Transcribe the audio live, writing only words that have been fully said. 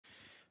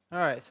All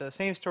right, so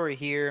same story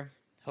here.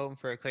 Hoping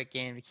for a quick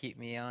game to keep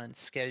me on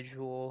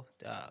schedule.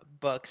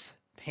 Bucks,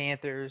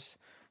 Panthers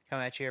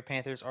come at you here.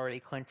 Panthers already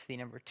clinched the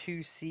number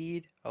 2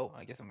 seed. Oh,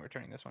 I guess I'm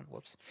returning this one.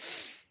 Whoops.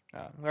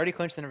 We already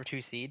clinched the number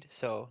 2 seed,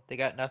 so they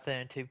got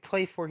nothing to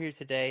play for here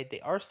today. They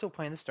are still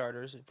playing the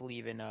starters,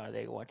 believing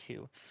they want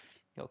to,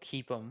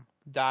 keep them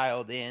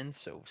dialed in.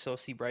 So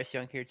see Bryce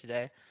Young here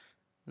today.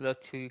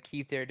 Look to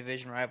keep their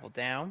division rival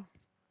down.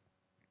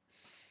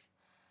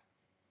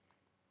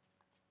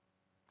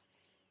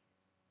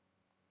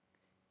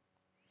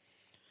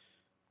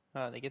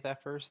 They get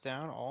that first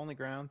down, all on the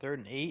ground, 3rd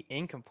and 8,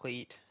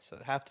 incomplete. So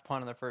they have to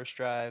punt on the first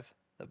drive.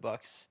 The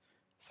Bucks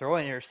throw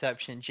an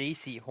interception.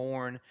 J.C.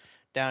 Horn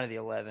down to the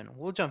 11.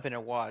 We'll jump in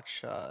and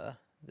watch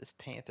this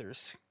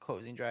Panthers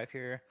closing drive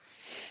here.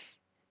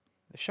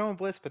 They're showing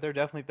blitz, but they're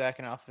definitely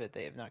backing off of it.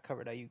 They have not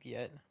covered Ayuk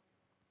yet.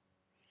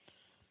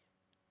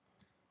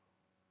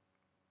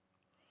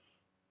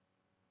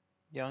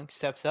 Young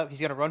steps up. He's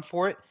going to run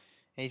for it,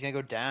 and he's going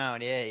to go down.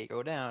 Yeah, you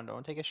go down.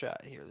 Don't take a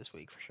shot here this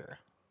week for sure.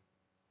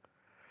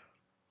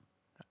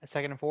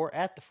 2nd and 4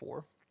 at the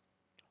 4.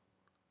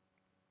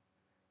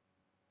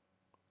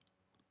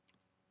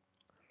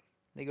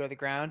 They go to the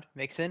ground.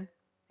 Mixon.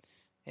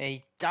 And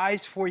he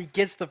dives before he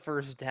gets the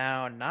first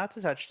down. Not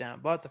the touchdown,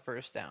 but the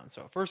first down.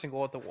 So 1st and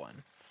goal at the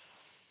 1.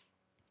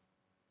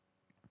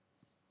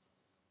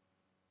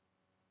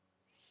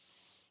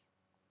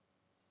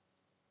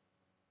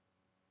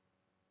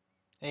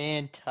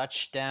 And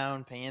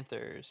touchdown,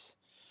 Panthers.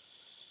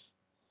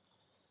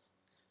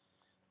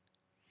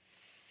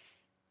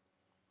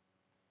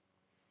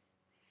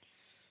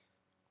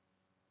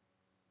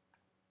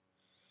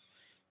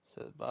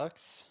 So the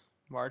Bucks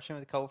marching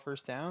with a couple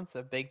first downs.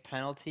 A big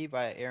penalty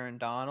by Aaron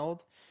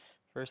Donald.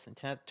 1st and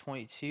 10 at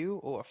 22.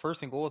 Oh, a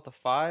 1st and goal at the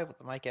 5 with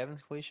the Mike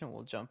Evans completion.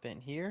 We'll jump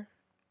in here.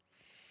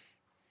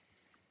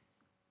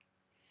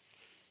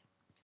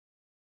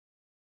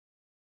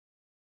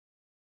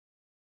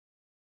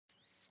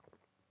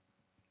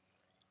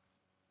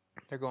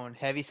 They're going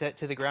heavy set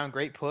to the ground.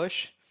 Great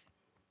push.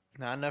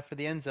 Not enough for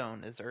the end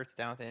zone as Ertz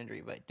down with the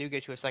injury, but do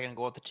get you a 2nd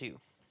goal at the 2.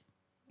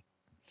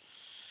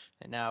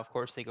 And now, of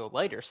course, they go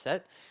lighter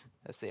set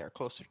as they are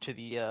closer to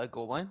the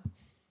goal line.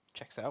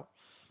 Checks out.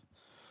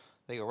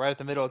 They go right at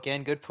the middle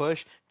again. Good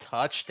push.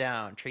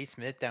 Touchdown. Trey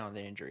Smith down with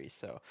the injury.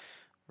 So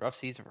rough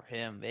season for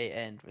him. They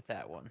end with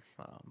that one.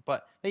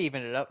 But they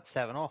evened it up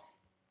 7-all.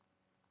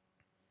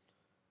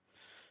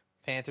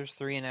 Panthers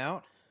 3 and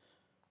out.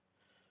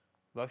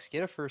 Bucks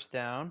get a first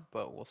down,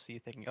 but we'll see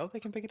if they can. Oh, they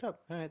can pick it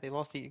up. All right, they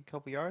lost a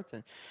couple yards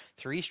and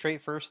 3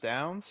 straight first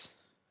downs,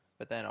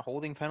 but then a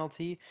holding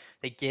penalty.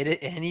 They get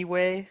it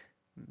anyway.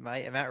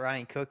 Matt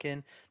Ryan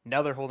cooking.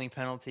 Another holding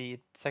penalty.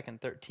 2nd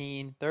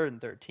 13, 3rd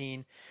and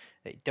 13.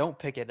 They don't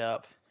pick it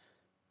up.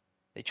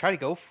 They try to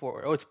go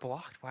for it. Oh, it's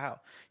blocked. Wow.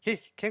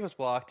 Kick was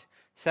blocked.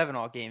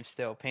 7-all game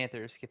still.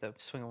 Panthers get the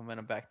swing of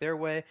momentum back their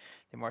way.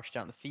 They march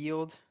down the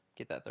field.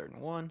 Get that 3rd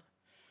and 1.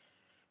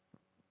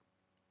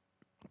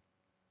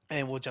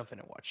 And we'll jump in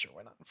and watch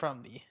it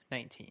from the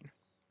 19.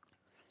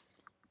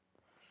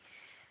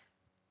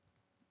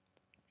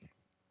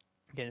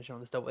 Getting shown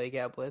this double A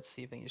gap blitz.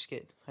 See if they can just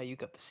get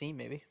Ayuk up the seam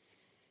maybe.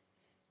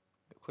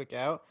 Quick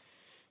out.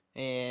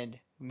 And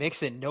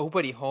Mixon,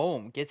 nobody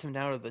home. Gets him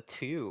down to the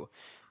 2.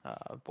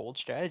 Bold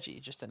strategy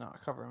just to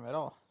not cover him at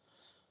all.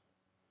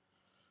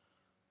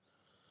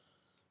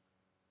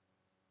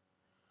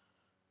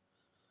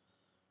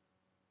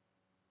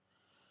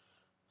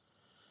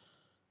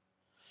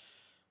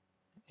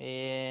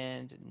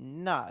 And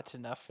not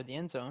enough for the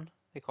end zone.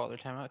 They call their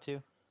timeout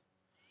too.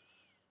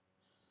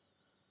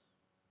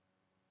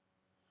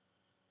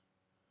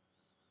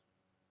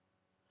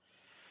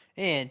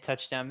 And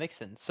touchdown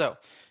Mixon. So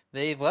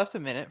they've left a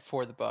minute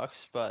for the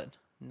Bucks, but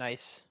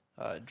nice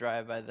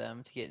drive by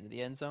them to get into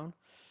the end zone.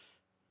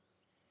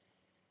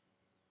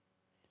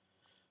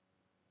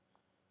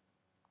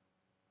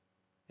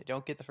 They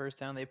don't get the first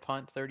down. They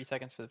punt. 30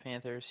 seconds for the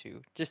Panthers,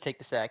 who just take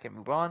the sack and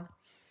move on.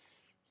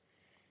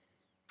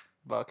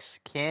 Bucks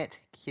can't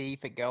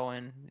keep it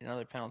going.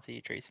 Another penalty,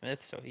 Trey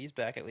Smith, so he's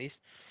back at least.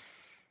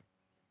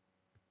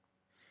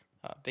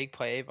 Big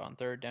play on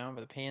 3rd down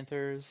for the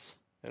Panthers.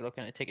 They're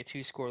looking to take a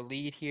 2-score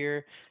lead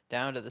here,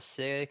 down to the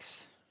 6.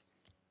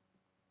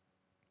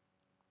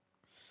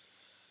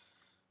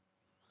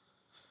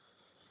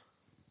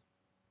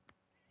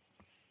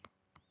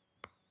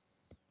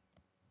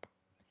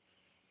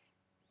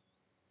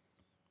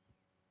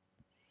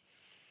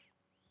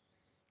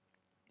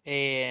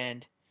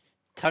 And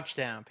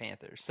touchdown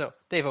Panthers. So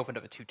they've opened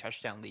up a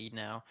 2-touchdown lead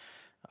now.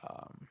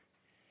 Um,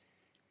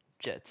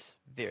 Jets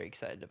very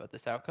excited about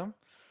this outcome.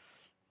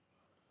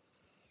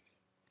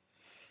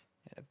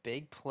 And a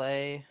big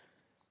play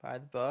by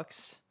the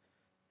Bucks.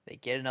 They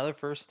get another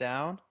first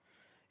down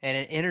and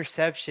an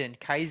interception.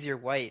 Kaiser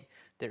White,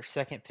 their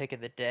 2nd pick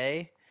of the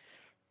day.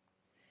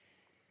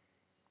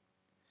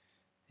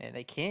 And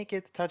they can't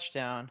get the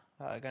touchdown.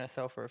 Gonna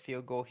settle for a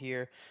field goal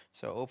here.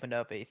 So opened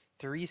up a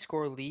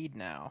 3-score lead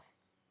now.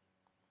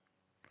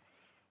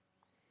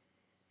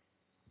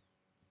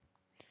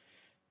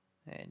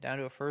 And down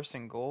to a 1st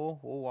and goal.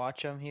 We'll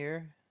watch them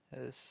here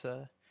as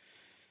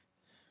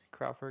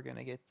Cropper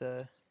gonna get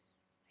the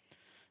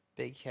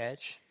big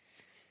catch.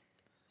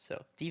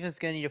 So defense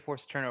gonna need to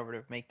force a turnover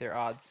to make their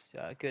odds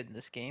good in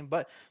this game.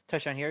 But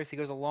touchdown here, he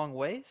goes a long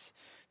ways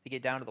to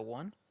get down to the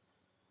 1.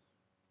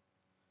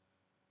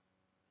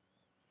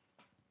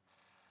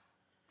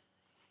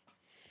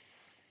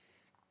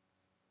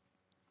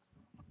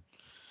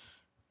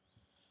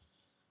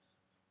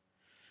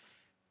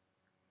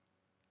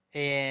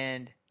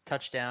 And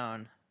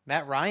touchdown.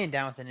 Matt Ryan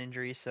down with an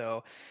injury,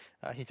 so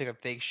he took a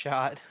big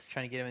shot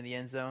trying to get him in the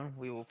end zone.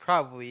 We will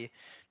probably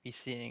be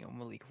seeing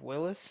Malik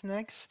Willis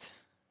next,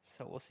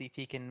 so we'll see if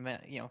he can,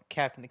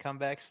 captain the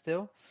comeback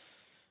still.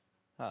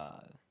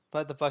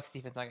 But the Bucks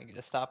defense not gonna get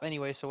a stop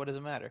anyway, so what does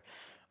it matter?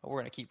 We're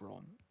gonna keep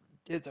rolling.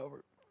 It's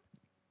over.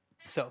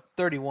 So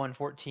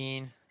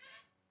 31-14,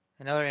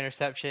 another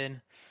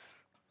interception.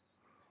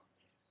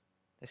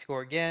 They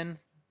score again,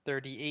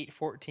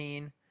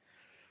 38-14.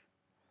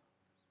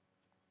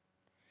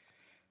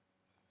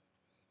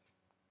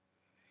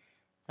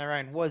 Matt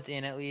Ryan was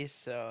in at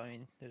least, so I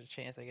mean, there's a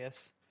chance, I guess.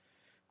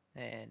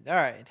 And all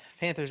right,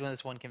 Panthers win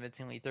this one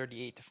convincingly,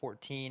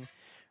 38-14,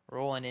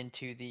 rolling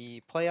into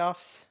the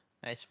playoffs.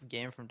 Nice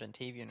game from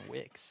Dontavian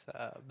Wicks.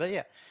 But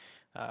yeah,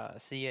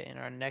 see you in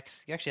our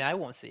next. Actually, I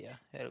won't see you.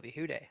 It'll be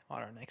Houday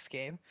on our next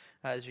game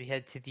as we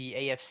head to the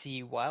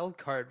AFC wild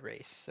card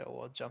race. So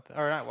we'll jump,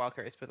 or not wild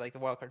card race, but like the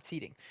wild card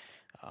seeding,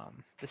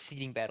 the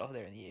seeding battle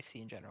there in the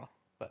AFC in general.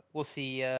 But we'll see.